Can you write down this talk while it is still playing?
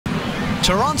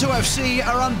Toronto FC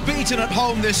are unbeaten at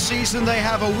home this season. They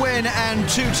have a win and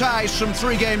 2 ties from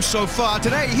 3 games so far.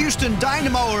 Today, Houston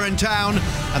Dynamo are in town,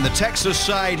 and the Texas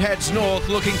side heads north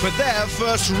looking for their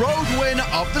first road win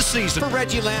of the season. For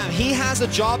Reggie Lamb, he has a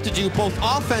job to do both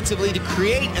offensively to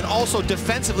create and also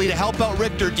defensively to help out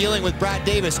Richter dealing with Brad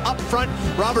Davis. Up front,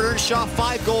 Robert Earnshaw,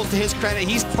 5 goals to his credit.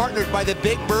 He's partnered by the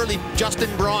big burly Justin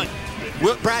Braun.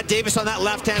 Brad Davis on that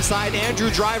left-hand side, Andrew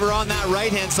Driver on that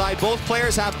right-hand side. Both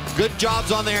players have good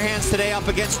jobs on their hands today up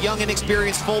against young and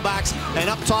experienced fullbacks. And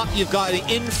up top, you've got the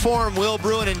in-form Will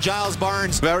Bruin and Giles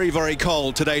Barnes. Very, very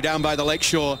cold today down by the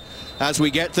lakeshore as we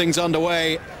get things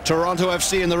underway. Toronto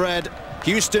FC in the red,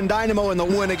 Houston Dynamo in the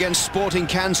win against Sporting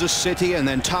Kansas City, and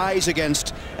then ties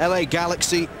against LA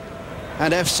Galaxy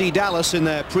and FC Dallas in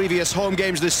their previous home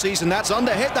games this season. That's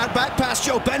under hit, that back pass.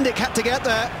 Joe Bendick had to get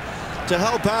there to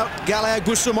help out Galag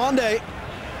Busamonde,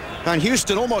 and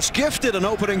Houston almost gifted an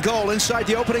opening goal inside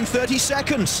the opening 30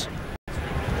 seconds.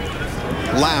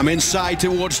 Lamb inside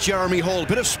towards Jeremy Hall.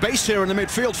 Bit of space here in the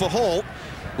midfield for Hall.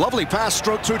 Lovely pass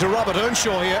stroke through to Robert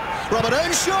Earnshaw here. Robert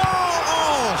Earnshaw!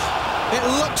 Oh! It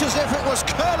looked as if it was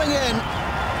curling in.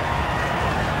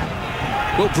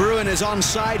 Well, Bruin is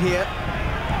onside here.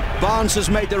 Barnes has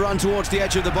made the run towards the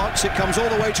edge of the box. It comes all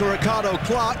the way to Ricardo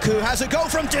Clark, who has a go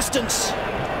from distance.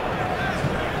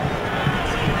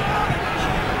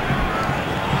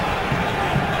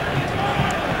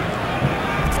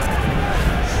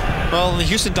 Well, the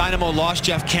Houston Dynamo lost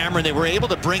Jeff Cameron. They were able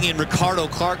to bring in Ricardo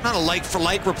Clark, not a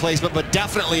like-for-like replacement, but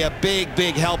definitely a big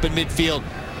help in midfield.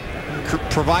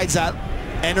 Provides that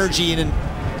energy and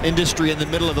industry in the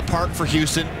middle of the park for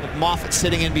Houston. With Moffat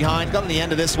sitting in behind. Got on the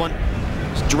end of this one.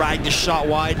 Just dragged his shot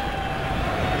wide.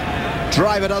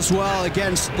 Driver does well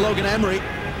against Logan Emery.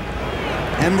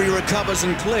 Emery recovers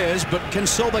and clears, but can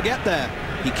Silva get there?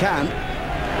 He can.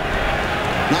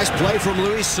 Nice play from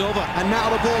Luis Silva, and now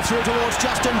the ball through towards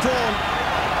Justin Braun.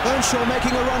 Earnshaw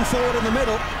making a run forward in the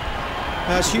middle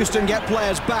as Houston get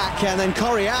players back, and then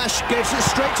Corey Ash gives it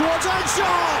straight towards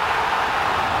Earnshaw.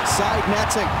 Side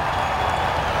netting.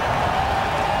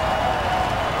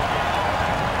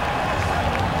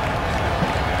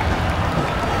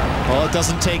 Well, it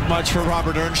doesn't take much for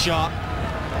Robert Earnshaw.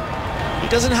 He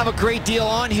doesn't have a great deal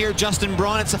on here, Justin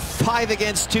Braun. It's a 5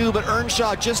 against 2, but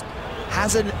Earnshaw just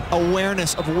has an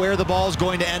awareness of where the ball is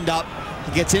going to end up.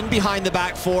 He gets in behind the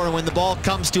back 4, and when the ball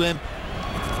comes to him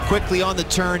quickly on the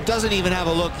turn, doesn't even have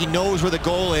a look. He knows where the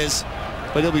goal is,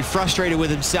 but he'll be frustrated with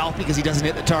himself because he doesn't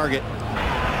hit the target.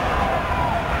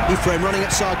 Ephraim running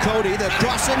at Sarkodie. The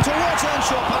cross in towards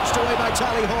Earnshaw, punched away by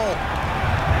Tally Hall.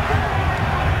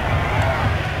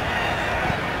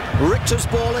 Richter's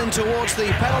ball in towards the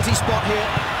penalty spot here.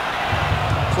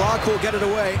 Clark will get it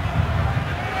away.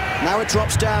 Now it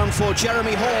drops down for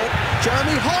Jeremy Hall.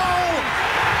 Jeremy Hall!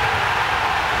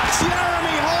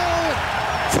 Jeremy Hall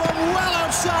from well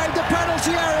outside the penalty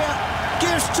area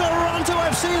gives Toronto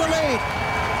FC the lead.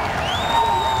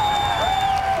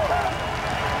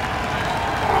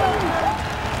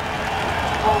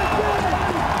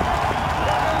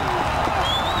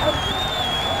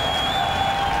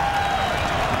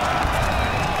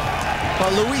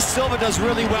 Well, Luis Silva does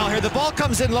really well here. The ball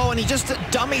comes in low and he just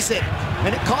dummies it,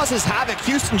 and it causes havoc.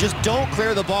 Houston just don't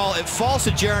clear the ball. It falls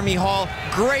to Jeremy Hall.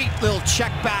 Great little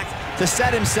check back to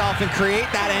set himself and create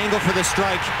that angle for the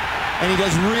strike. And he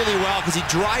does really well because he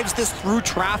drives this through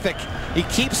traffic. He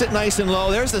keeps it nice and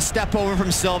low. There's the step over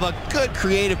from Silva. Good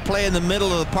creative play in the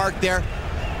middle of the park there.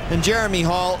 And Jeremy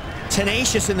Hall,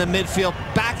 tenacious in the midfield,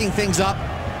 backing things up.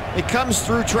 It comes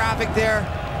through traffic there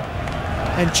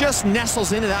and just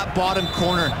nestles into that bottom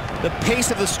corner. The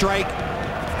pace of the strike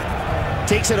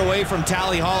takes it away from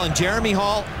Tally Hall, and Jeremy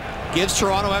Hall gives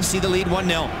Toronto FC the lead 1-0.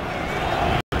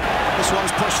 This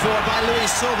one's pushed forward by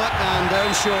Luis Silva, and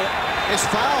Earnshaw is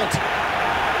fouled.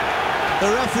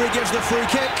 The referee gives the free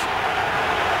kick,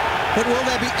 but will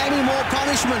there be any more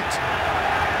punishment?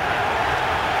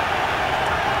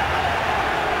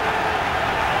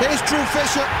 Here's Drew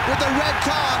Fisher with the red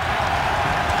card.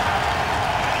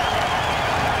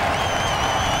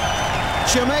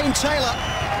 Jermaine Taylor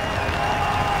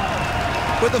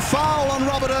with the foul on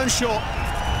Robert Earnshaw.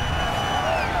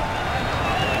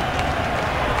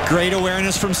 Great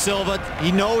awareness from Silva.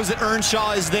 He knows that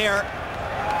Earnshaw is there.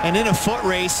 And in a foot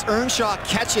race, Earnshaw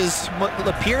catches what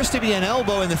appears to be an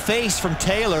elbow in the face from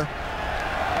Taylor.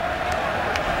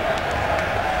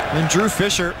 And Drew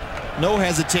Fisher, no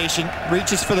hesitation,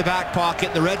 reaches for the back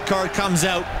pocket. The red card comes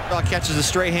out. Catches a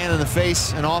straight hand in the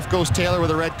face, and off goes Taylor with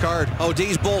a red card.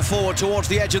 O'D's ball forward towards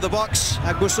the edge of the box.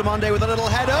 Agusamonde with a little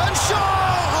header. Earnshaw!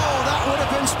 Oh, that would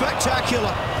have been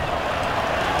spectacular.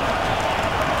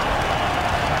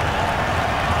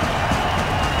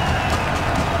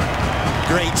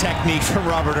 Great technique from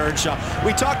Robert Earnshaw.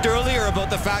 We talked earlier about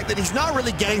the fact that he's not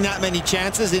really getting that many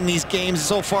chances in these games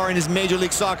so far in his Major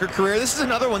League Soccer career. This is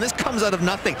another one. This comes out of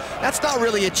nothing. That's not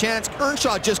really a chance.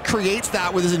 Earnshaw just creates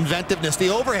that with his inventiveness. The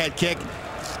overhead kick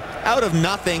out of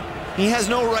nothing. He has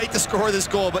no right to score this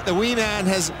goal, but the wee man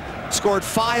has scored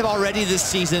 5 already this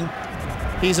season.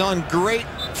 He's on great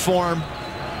form,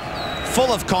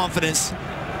 full of confidence.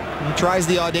 He tries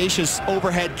the audacious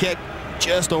overhead kick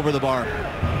just over the bar.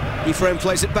 Ephraim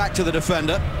plays it back to the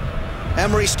defender.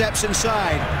 Emery steps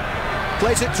inside.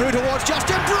 Plays it through towards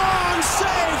Justin Braun.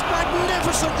 Saved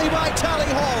magnificently by Tally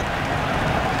Hall.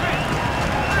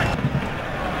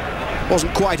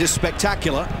 Wasn't quite as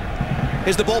spectacular.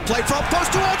 Here's the ball played from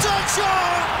post towards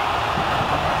Earnshaw.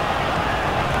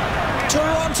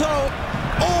 Toronto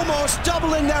almost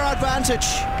doubling their advantage.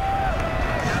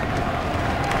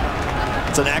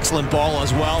 It's an excellent ball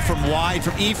as well from wide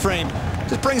from Ephraim.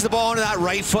 Just brings the ball into that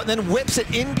right foot and then whips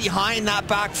it in behind that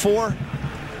back four.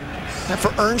 And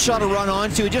for Earnshaw to run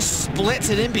onto, it just splits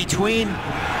it in between.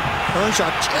 Earnshaw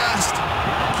just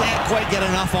can't quite get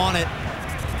enough on it.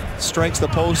 Strikes the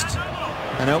post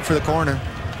and out for the corner.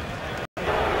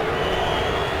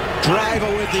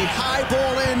 Driver with the high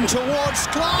ball in towards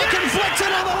Clark and flicks it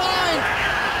on the line.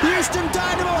 Houston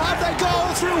Dynamo have their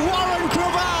goal through Warren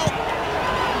Creval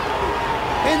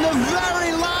in the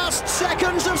very last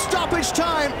seconds of stoppage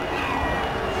time.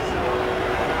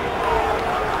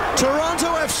 Toronto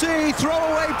FC throw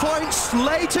away points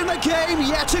late in the game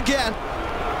yet again.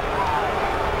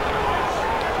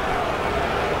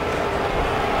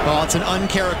 Well, it's an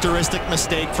uncharacteristic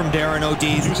mistake from Darren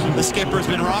O'Dea. The skipper's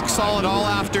been rock solid all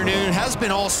afternoon, has been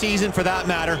all season for that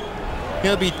matter.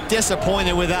 He'll be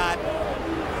disappointed with that.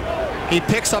 He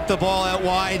picks up the ball out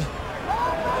wide,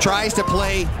 tries to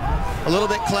play a little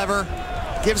bit clever,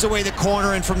 gives away the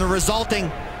corner, and from the resulting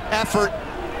effort,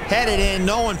 headed in,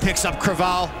 no one picks up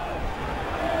Creval.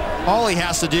 All he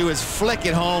has to do is flick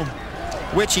it home,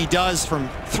 which he does from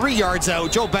 3 yards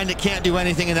out. Joe Bendit can't do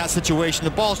anything in that situation.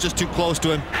 The ball's just too close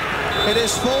to him. It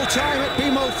is full time at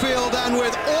BMO Field, and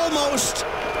with almost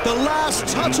the last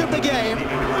touch of the game,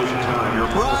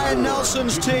 Brian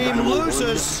Nelson's team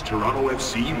loses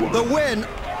the win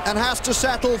and has to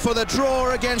settle for the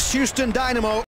draw against Houston Dynamo.